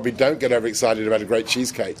way I probably don't get overexcited about a great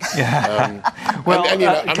cheesecake. The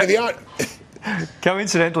art...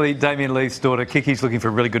 Coincidentally, Damien Leith's daughter Kiki's looking for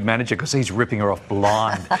a really good manager because he's ripping her off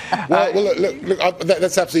blind. Look,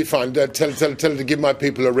 that's absolutely fine. Tell her to give my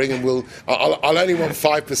people a ring, and I'll only want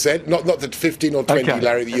 5%, not the 15 or 20, okay.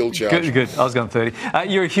 Larry, that you'll charge. Good. I was going 30.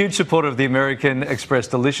 You're a huge supporter of the American Express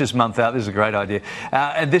Delicious Month Out. This is a great idea.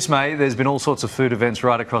 And this May, there's been all sorts of food events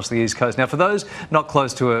right across the East Coast. Now, for those not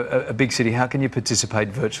close to a big city, how can you participate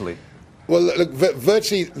virtually? Well, look,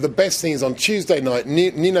 virtually the best thing is on Tuesday night,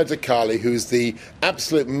 Nino DiCarli, who's the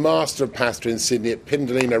absolute master of pasta in Sydney at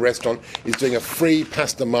Pindalino Restaurant, is doing a free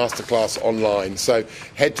pasta masterclass online. So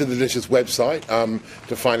head to the Delicious website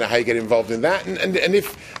to find out how you get involved in that. And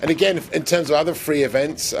again, in terms of other free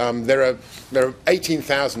events, there are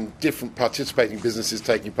 18,000 different participating businesses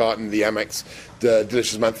taking part in the Amex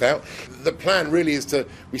Delicious Month Out. The plan really is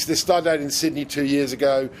we started out in Sydney 2 years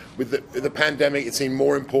ago. With the pandemic, it seemed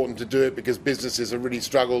more important to do it because businesses have really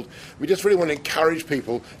struggled. We just really want to encourage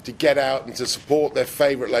people to get out and to support their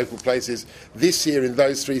favourite local places this year in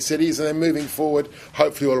those three cities, and then moving forward,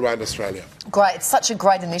 hopefully all around Australia. Great. It's such a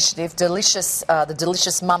great initiative. The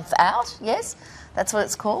Delicious Month Out, yes? That's what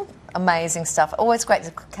it's called? Amazing stuff. Always great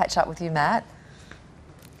to catch up with you, Matt.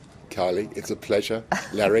 Kylie, it's a pleasure.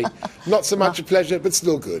 Larry, not so much a pleasure, but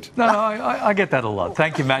still good. No, I get that a lot.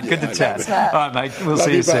 Thank you, Matt. Good to chat. Thanks, Matt. All right, mate. We'll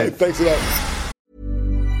see you soon. Thanks a lot.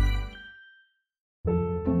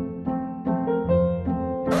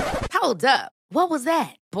 Hold up. What was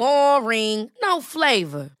that? Boring. No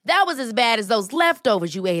flavor. That was as bad as those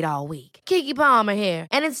leftovers you ate all week. Keke Palmer here,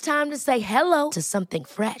 and it's time to say hello to something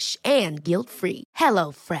fresh and guilt-free.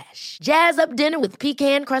 Hello Fresh. Jazz up dinner with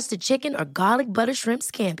pecan-crusted chicken or garlic butter shrimp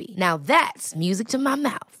scampi. Now that's music to my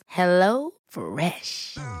mouth. Hello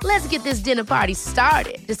Fresh. Let's get this dinner party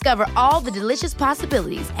started. Discover all the delicious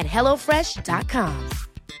possibilities at hellofresh.com.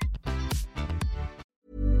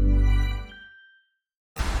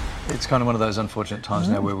 It's kind of one of those unfortunate times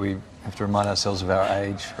now where we have to remind ourselves of our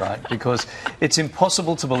age, right? Because it's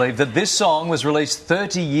impossible to believe that this song was released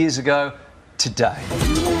 30 years ago today.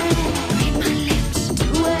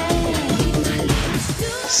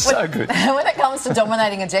 So good. When it comes to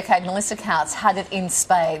dominating a decade, Melissa Tkautz had it in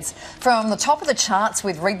spades. From the top of the charts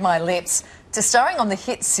with Read My Lips to starring on the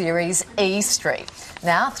hit series E Street.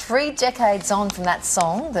 Now, 3 decades on from that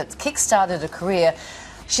song that kick-started a career,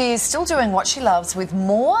 she is still doing what she loves with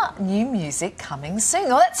more new music coming soon.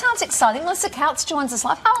 Well, that sounds exciting. Melissa Tkautz joins us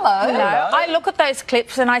live. Hello. Hello. I look at those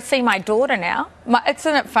clips and I see my daughter now.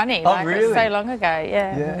 Isn't it funny? Oh, really? It's so long ago,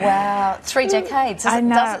 yeah. Wow, 3 decades. I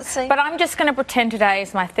know. Does it seem? But I'm just going to pretend today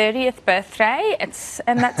is my 30th birthday,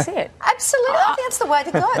 and that's it. Absolutely. I think that's the way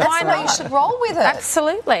to go. That's the way you should roll with it.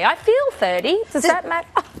 Absolutely. I feel 30. Does that matter?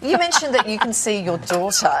 You mentioned that you can see your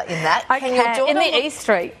daughter in that. I can, in the E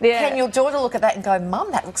Street, yeah. Can your daughter look at that and go, Mum,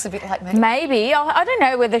 that looks a bit like me? Maybe. I don't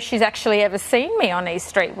know whether she's actually ever seen me on E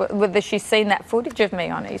Street, whether she's seen that footage of me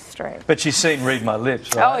on E Street. But she's seen Read My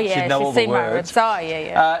Lips, right? Oh, yeah, She'd know all she's the seen words. my words. Oh,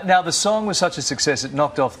 yeah. Now, the song was such a success, it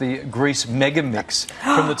knocked off the Grease mega mix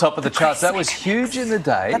from the top of the charts. That was huge in the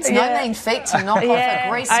day. That's no mean feat to knock off a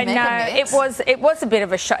Grease mega mix. It was a bit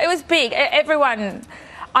of a shock. It was big.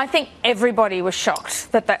 I think everybody was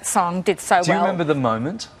shocked that song did so well. Do you remember the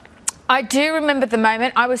moment? I do remember the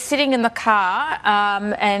moment. I was sitting in the car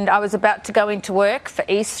and I was about to go into work for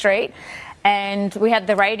E Street, and we had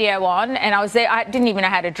the radio on, and I was there. I didn't even know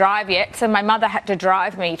how to drive yet, so my mother had to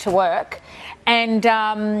drive me to work. And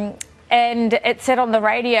it said on the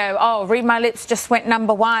radio, "Oh, Read My Lips just went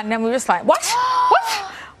 #1," and we were just like, "What?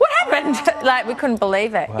 What happened?" Like, we couldn't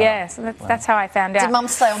believe it. Wow. Yeah, so that's how I found out. Did Mum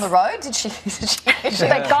stay on the road? Did she?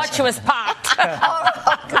 Thank God she was parked.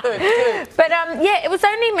 Good. But it was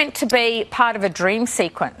only meant to be part of a dream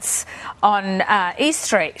sequence on E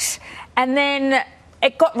Street, and then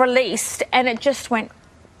it got released, and it just went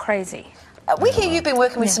crazy. We hear you've been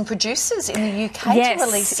working with some producers in the UK to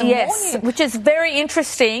release some more new... which is very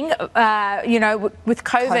interesting, with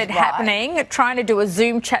COVID happening, trying to do a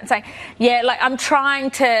Zoom chat saying, I'm trying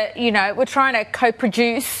to, we're trying to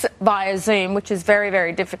co-produce via Zoom, which is very,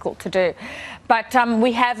 very difficult to do. But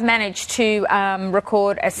we have managed to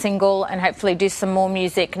record a single and hopefully do some more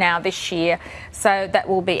music now this year. So that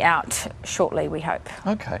will be out shortly, we hope.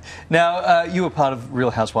 Okay. Now, you were part of Real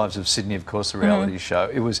Housewives of Sydney, of course, the reality show.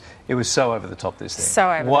 It was so over the top, this thing. So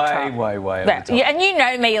over the top. Way over the top. Yeah, and you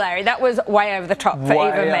know me, Larry. That was way over the top for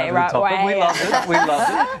even me, right? But we loved it. We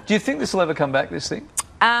loved it. Do you think this will ever come back, this thing?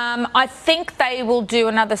 I think they will do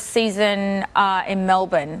another season in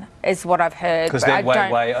Melbourne, is what I've heard. Because they're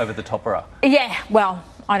way over the top-er. Yeah, well,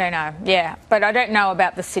 I don't know, but I don't know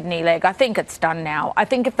about the Sydney leg. I think it's done now. I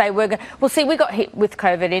think if they were... Well, see, we got hit with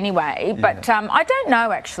COVID anyway, but I don't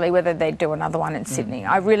know, actually, whether they'd do another one in Sydney.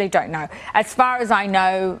 I really don't know. As far as I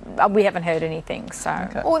know, we haven't heard anything, so...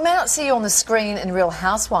 Okay. Well, we may not see you on the screen in Real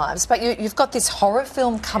Housewives, but you've got this horror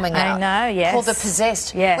film coming out. I know, yes. Called The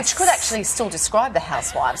Possessed, which could actually still describe the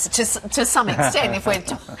Housewives to some extent, if we're...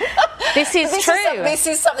 This is true. This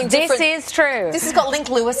is something different. This is true. This has got Link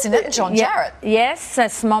Lewis in it and John Jarrett. Yes,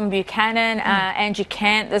 Simone Buchanan, Angie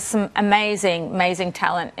Kent. There's some amazing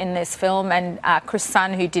talent in this film. And Chris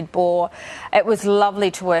Sun, who did Boar. It was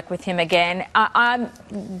lovely to work with him again. I'm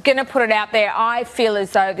going to put it out there. I feel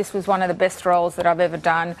as though this was one of the best roles that I've ever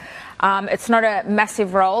done. It's not a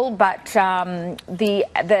massive role, but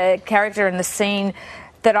the character and the scene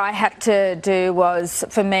that I had to do was,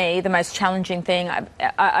 for me, the most challenging thing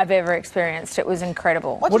I've ever experienced. It was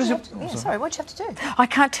incredible. What'd you have to do? I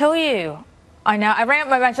can't tell you. I know. I rang up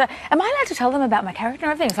my manager. Am I allowed to tell them about my character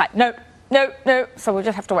and everything? It's like, no. So we'll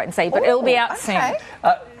just have to wait and see. But it'll be out soon.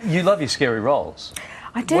 You love your scary roles.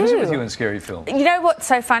 I do. What is it with you in scary films? You know what's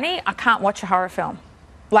so funny? I can't watch a horror film.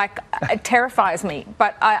 Like, it terrifies me.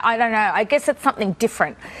 But I don't know. I guess it's something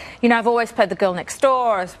different. I've always played the girl next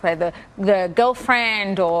door. I've played the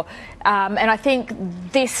girlfriend. And I think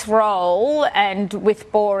this role, and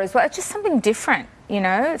with Boar as well, it's just something different.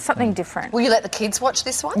 It's something different. Will you let the kids watch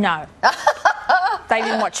this one? No. They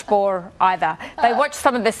didn't watch Boar either. They watched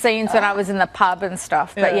some of the scenes when I was in the pub and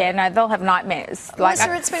stuff. But they'll have nightmares.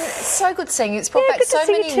 Melissa, it's been so good seeing you. It's brought back so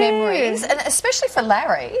many memories. And especially for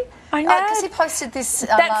Larry. I know. Because he posted this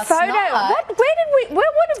that last photo. night.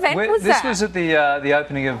 What event was this that? was at the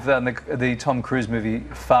opening of the Tom Cruise movie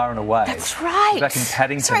Far and Away. That's right. Back in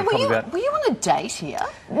Paddington. Sorry, probably were you on a date here?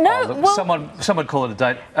 No, look, well, someone call it a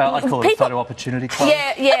date. I'd call it a photo opportunity club.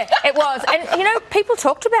 Yeah, it was. And, you know, people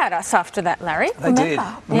talked about us after that, Larry. They did.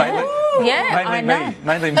 Mainly I know. me.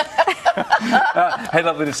 Mainly me. Hey,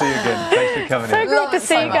 lovely to see you again. Thanks for coming So in. great to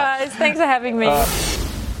see you guys. Thanks for having me.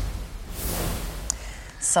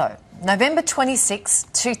 So, November 26,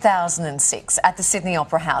 2006, at the Sydney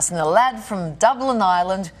Opera House, and a lad from Dublin,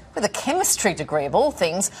 Ireland, with a chemistry degree of all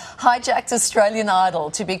things, hijacked Australian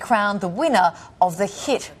Idol to be crowned the winner of the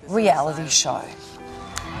hit reality show.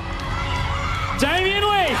 Damien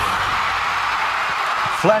Leith!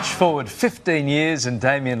 Flash forward 15 years and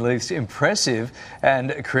Damien Leith's impressive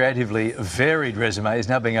and creatively varied resume is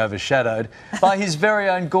now being overshadowed by his very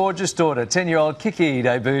own gorgeous daughter. 10-year-old Kiki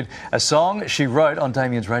debuted a song she wrote on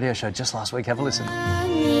Damien's radio show just last week. Have a listen.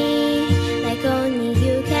 Like only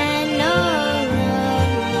you can know me.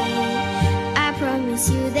 I promise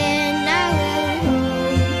you then I will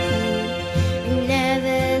hold you and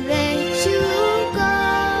never let you go.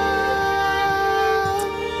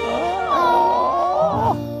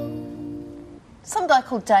 Some guy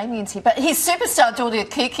called Damien's here, but his superstar daughter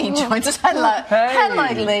Kiki joins us. Hello. Hey.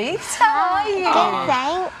 Hello, Leith. How are you? Good,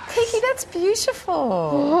 thanks. Kiki, that's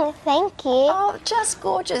beautiful. Thank you. Oh, just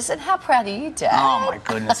gorgeous. And how proud are you, Dad? Oh my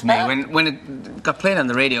goodness me! When it got played on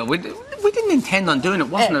the radio, we didn't intend on doing it.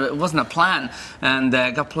 It wasn't a plan, and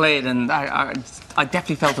got played, and I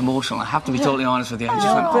definitely felt emotional. I have to be totally honest with you. I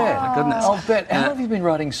just went, oh my goodness! I'll bet. How long have you been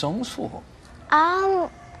writing songs for?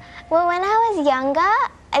 Well, when I was younger,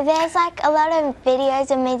 there's like a lot of videos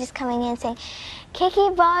of me just coming in saying, Kiki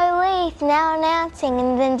Boy Leith now announcing,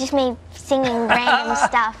 and then just me singing random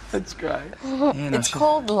stuff. That's great. It's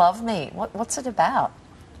called Love Me. What's it about?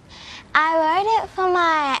 I wrote it for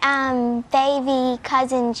my baby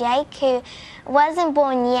cousin Jake, who wasn't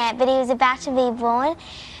born yet, but he was about to be born.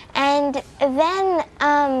 And then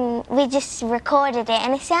we just recorded it,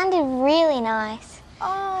 and it sounded really nice.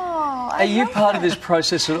 Oh, are you part of this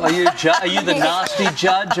process? Are you the nasty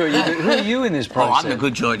judge, or who are you in this process? Oh, I'm the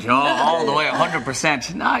good judge, all the way,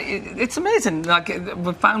 100%. No, it's amazing. Like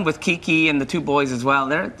we found with Kiki and the two boys as well,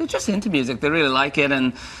 they're just into music. They really like it,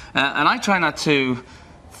 and I try not to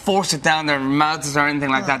force it down their mouths or anything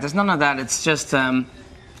like that. There's none of that. It's just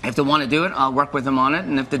if they want to do it, I'll work with them on it,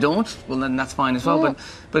 and if they don't, well then that's fine as well.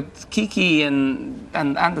 But Kiki and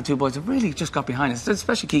the two boys have really just got behind it,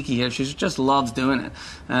 especially Kiki here. She just loves doing it.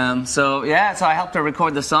 So I helped her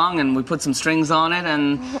record the song, and we put some strings on it,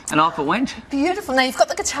 and off it went. Beautiful. Now you've got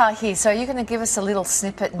the guitar here, so you're going to give us a little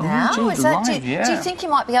snippet now. Oh, geez, live, do you think you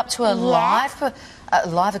might be up to a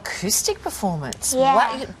live acoustic performance?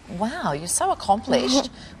 Yeah. Wow, you're so accomplished.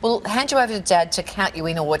 We'll hand you over to Dad to count you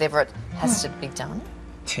in or whatever it has to be done.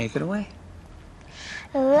 Take it away.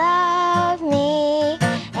 Love me,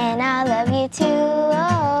 and I love you too.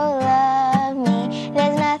 Oh, love me.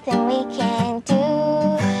 There's nothing we can't do.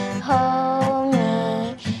 Hold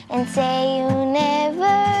me and say you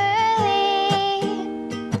never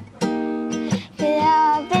leave. 'Cause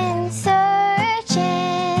I've been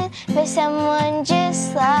searching for someone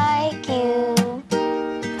just like you.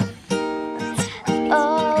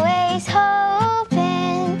 Always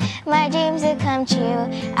hoping my dreams will come true.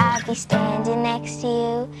 I'll be standing next to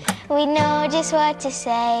you. We know just what to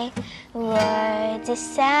say. Words that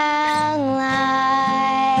sound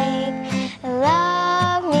like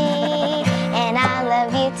love me, and I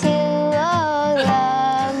love you too. Oh,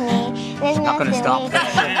 love me. There's Not going to stop.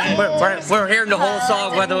 We're hearing the whole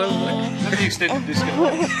song. Whether Let me extend the disco.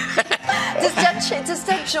 Does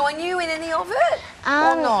Dad join you in any of it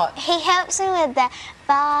or not? He helps me with the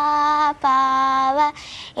ba ba ba.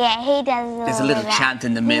 Yeah, he does. There's a little chant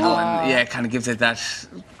in the middle, and it kind of gives it that.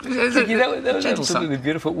 That was gentle absolutely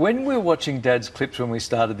beautiful. When we were watching Dad's clips when we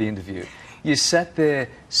started the interview, you sat there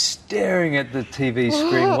staring at the TV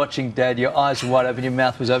screen, watching Dad. Your eyes were wide open, your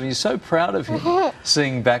mouth was open. You're so proud of him,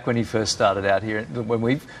 seeing back when he first started out here, when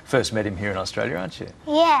we first met him here in Australia, aren't you?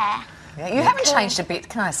 Yeah. You haven't changed a bit,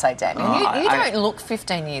 can I say, Damien? You don't look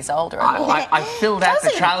 15 years older at all. I filled out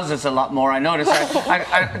the trousers a lot more, I noticed.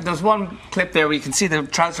 There's one clip there where you can see the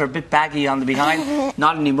trousers are a bit baggy on the behind.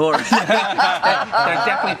 Not anymore. They're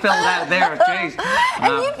definitely filled out there, jeez.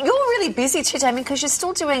 And you're really busy too, Damien, because you're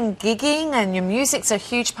still doing gigging and your music's a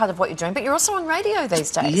huge part of what you're doing, but you're also on radio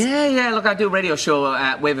these days. Yeah. Look, I do a radio show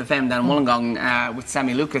at Wave FM down in Wollongong with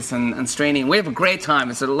Sammy Lucas and Straney. We have a great time.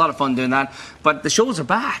 It's a lot of fun doing that. But the shows are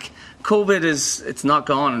back. COVID it's not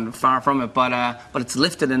gone, far from it, but it's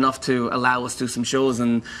lifted enough to allow us to do some shows,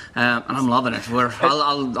 and I'm loving it.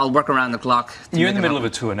 I'll work around the clock. You're in the middle of a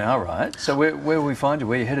tour now, right? So where will we find you?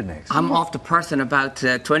 Where are you headed next? I'm off to Perth in about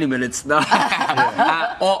 20 minutes.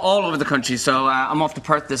 all over the country. So I'm off to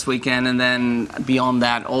Perth this weekend, and then beyond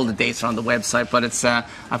that, all the dates are on the website. But it's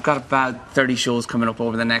I've got about 30 shows coming up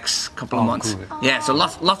over the next couple of months. Good. Yeah, so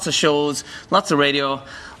lots of shows, lots of radio,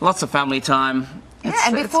 lots of family time. Yeah,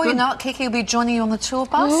 and before you know it, Kiki will be joining you on the tour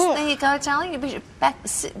bus. There you go, darling. You'll be back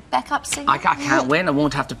up singing. I can't win. I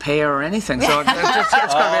won't have to pay her or anything. So it's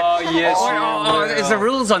gonna be, yes. Is there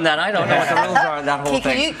rules on that? I don't know what the rules are on that whole Kiki,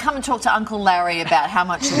 thing. you come and talk to Uncle Larry about how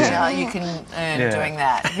much you can earn doing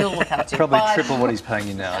that. He'll look after you. Probably triple what he's paying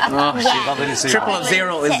you now. Lovely to see you. Triple of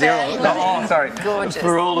zero is zero. Oh, sorry. Gorgeous.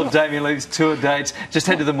 For all of Damien Leith's tour dates, just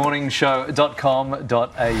head to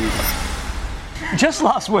themorningshow.com.au. Just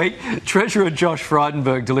last week, Treasurer Josh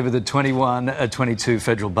Frydenberg delivered the 21-22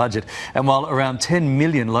 federal budget, and while around 10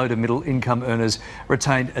 million low to middle income earners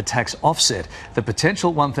retained a tax offset, the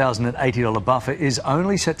potential $1,080 buffer is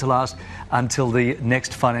only set to last until the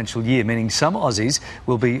next financial year, meaning some Aussies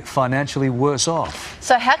will be financially worse off.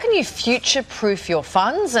 So how can you future-proof your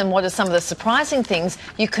funds, and what are some of the surprising things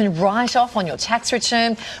you can write off on your tax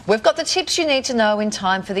return? We've got the tips you need to know in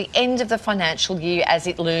time for the end of the financial year as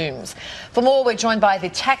it looms. For more, we're joined by the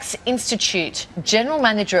Tax Institute General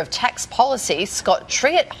Manager of Tax Policy, Scott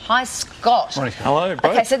Triet. Hi, Scott. Morning. Hello,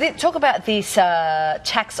 bro. Okay, so talk about this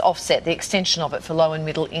tax offset, the extension of it for low and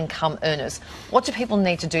middle income earners. What do people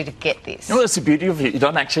need to do to get this? Well, that's the beauty of it. You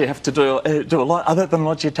don't actually have to do a lot other than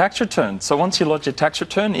lodge your tax return. So once you lodge your tax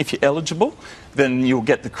return, if you're eligible, then you'll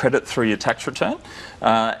get the credit through your tax return,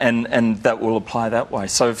 and that will apply that way.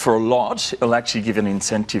 So for a lot, it'll actually give an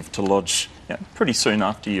incentive to lodge pretty soon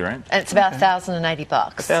after year end. And it's about $1,080.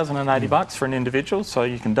 $1,080 for an individual, so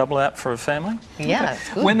you can double that for a family. Yeah,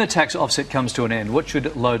 that's good. When the tax offset comes to an end, what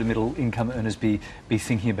should low to middle income earners be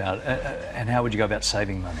thinking about, and how would you go about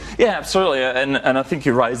saving money? Yeah, absolutely, and I think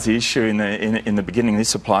you raised the issue in the beginning.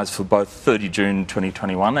 This applies for both 30 June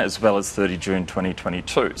 2021 as well as 30 June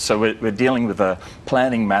 2022. So we're dealing with a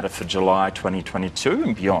planning matter for July 2022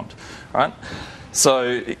 and beyond, right?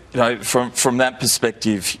 So, from that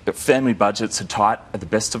perspective, family budgets are tight at the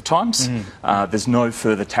best of times. There's no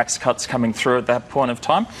further tax cuts coming through at that point of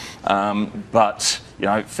time. But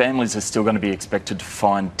families are still going to be expected to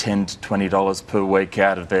find $10 to $20 per week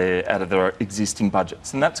out of their existing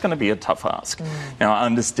budgets, and that's going to be a tough ask. Now, I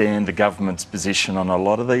understand the government's position on a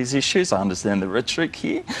lot of these issues. I understand the rhetoric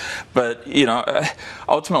here, but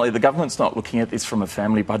ultimately the government's not looking at this from a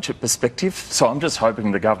family budget perspective. So I'm just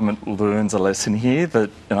hoping the government learns a lesson here that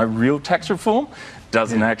real tax reform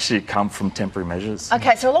doesn't actually come from temporary measures.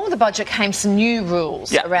 Okay, so along with the budget came some new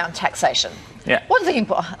rules around taxation. Yeah. What are the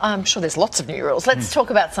I'm sure there's lots of new rules. Let's talk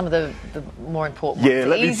about some of the more important ones,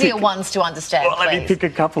 the easier ones to understand. Well, let me pick a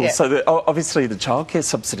couple. Yeah. So obviously the childcare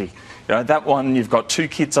subsidy. That one, you've got 2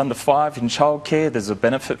 kids under 5 in childcare. There's a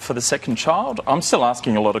benefit for the second child. I'm still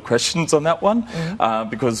asking a lot of questions on that one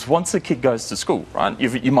because once the kid goes to school, right,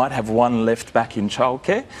 you might have one left back in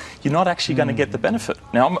childcare. You're not actually going to get the benefit.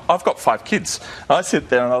 Now, I've got 5 kids. I sit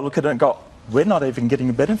there and I look at it and go, we're not even getting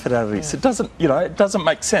a benefit out of this. It doesn't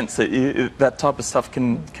make sense that that type of stuff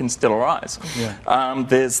can still arise.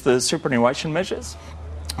 There's the superannuation measures.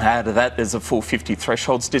 Out of that, there's a 450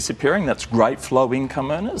 thresholds disappearing. That's great for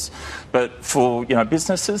low-income earners, but for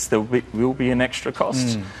businesses, there will be an extra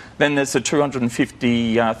cost. Then there's a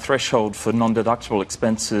 250 threshold for non-deductible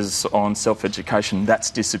expenses on self-education. That's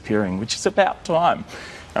disappearing, which is about time.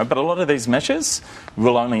 But a lot of these measures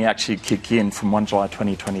will only actually kick in from 1 July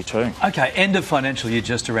 2022. Okay, end of financial year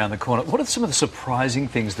just around the corner. What are some of the surprising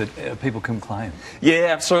things that people can claim? Yeah,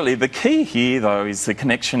 absolutely. The key here, though, is the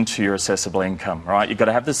connection to your assessable income, right? You've got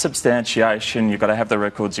to have the substantiation, you've got to have the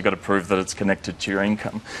records, you've got to prove that it's connected to your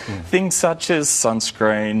income. Things such as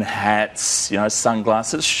sunscreen, hats,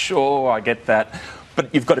 sunglasses, sure, I get that,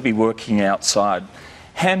 but you've got to be working outside.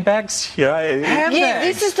 Handbags? Handbags. Yeah,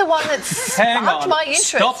 this is the one that's sparked my interest.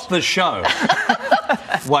 Stop the show.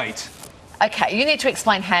 Wait. Okay, you need to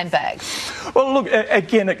explain handbags. Well, look,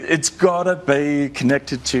 again, it's got to be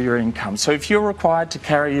connected to your income. So if you're required to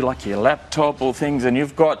carry like your laptop or things and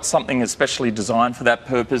you've got something especially designed for that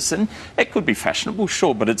purpose, and it could be fashionable,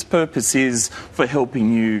 sure, but its purpose is for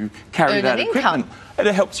helping you carry that equipment.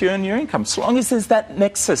 It helps you earn your income. So long as there's that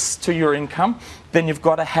nexus to your income, then you've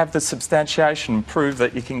got to have the substantiation and prove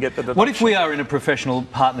that you can get the deduction. What if we are in a professional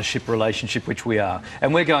partnership relationship, which we are,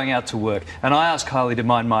 and we're going out to work, and I ask Kylie to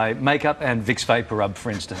mind my makeup and Vicks Vapor Rub, for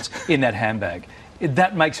instance, in that handbag?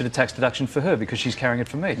 That makes it a tax deduction for her because she's carrying it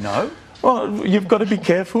for me, no? Well, you've got to be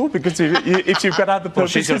careful because if you've got other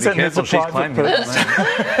purposes, she's got to be careful. She's claiming it.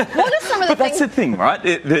 What are some of the But that's the thing, right?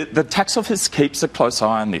 The tax office keeps a close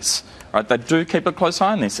eye on this. Right, they do keep a close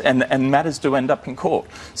eye on this, and matters do end up in court.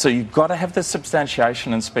 So you've got to have the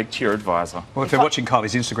substantiation and speak to your advisor. Well, if they're watching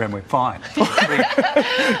Kylie's Instagram, we're fine.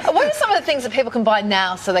 What are some of the things that people can buy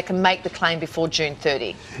now so they can make the claim before June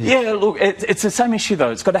 30? Yeah, look, it's the same issue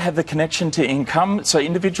though. It's got to have the connection to income. So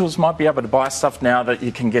individuals might be able to buy stuff now that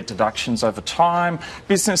you can get deductions over time.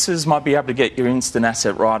 Businesses might be able to get your instant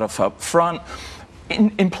asset write-off up front.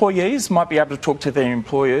 Employees might be able to talk to their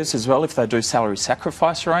employers as well if they do salary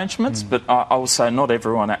sacrifice arrangements, but I will say not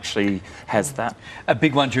everyone actually has that. A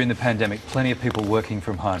big one during the pandemic, plenty of people working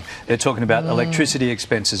from home. They're talking about electricity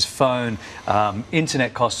expenses, phone,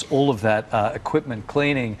 internet costs, all of that, equipment,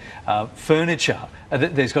 cleaning, furniture.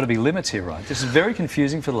 There's got to be limits here, right? This is very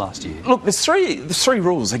confusing for the last year. Look, there's three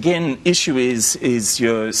rules. Again, issue is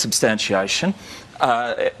your substantiation.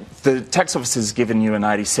 The tax office has given you an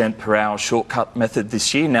 80 cent per hour shortcut method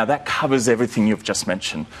this year. Now, that covers everything you've just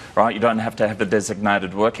mentioned, right? You don't have to have a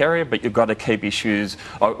designated work area, but you've got to keep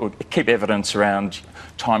keep evidence around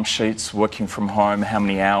timesheets, working from home, how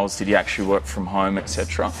many hours did you actually work from home,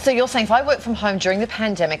 etc. So you're saying if I work from home during the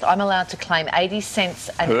pandemic, I'm allowed to claim 80 cents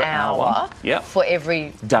an hour for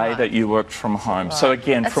every day that you worked from home. Right. So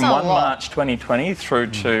again, That's from not 1 a lot. March 2020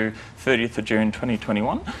 through to 30th of June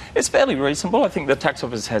 2021, it's fairly reasonable. I think the tax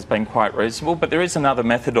office has been quite reasonable, but there is another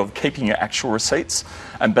method of keeping your actual receipts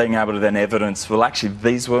and being able to then evidence, well, actually,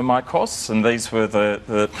 these were my costs and these were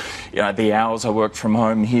the hours I worked from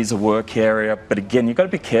home. Here's a work area. But again, you've got to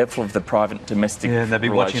be careful of the private and domestic they'll be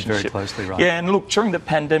watching it very relationship. closely, right? Yeah, and look, during the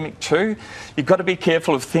pandemic too, you've got to be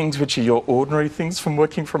careful of things which are your ordinary things from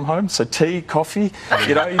working from home. So tea, coffee,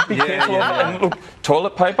 you'd be careful of. And look,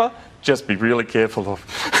 toilet paper, just be really careful of.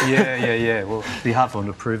 Yeah. Well, it'd be hard for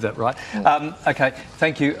them to prove that, right? OK,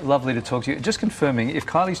 thank you. Lovely to talk to you. Just confirming, if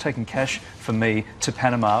Kylie's taking cash for me to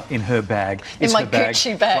Panama in her bag, is my her bag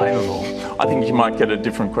Gucci bag. flammable? I think you might get a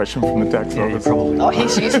different question from the tax office. Probably. Oh,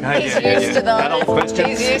 he's used to those. That old question.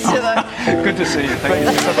 He's used to those. Good to see you. Thank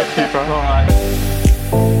you so much, Kiefer. All right.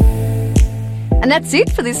 And that's it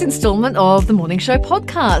for this instalment of the Morning Show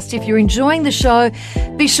podcast. If you're enjoying the show,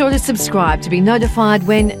 be sure to subscribe to be notified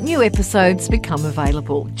when new episodes become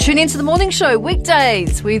available. Tune into the Morning Show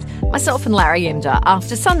weekdays with myself and Larry Emder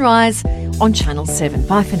after sunrise on Channel 7.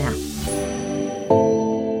 Bye for now.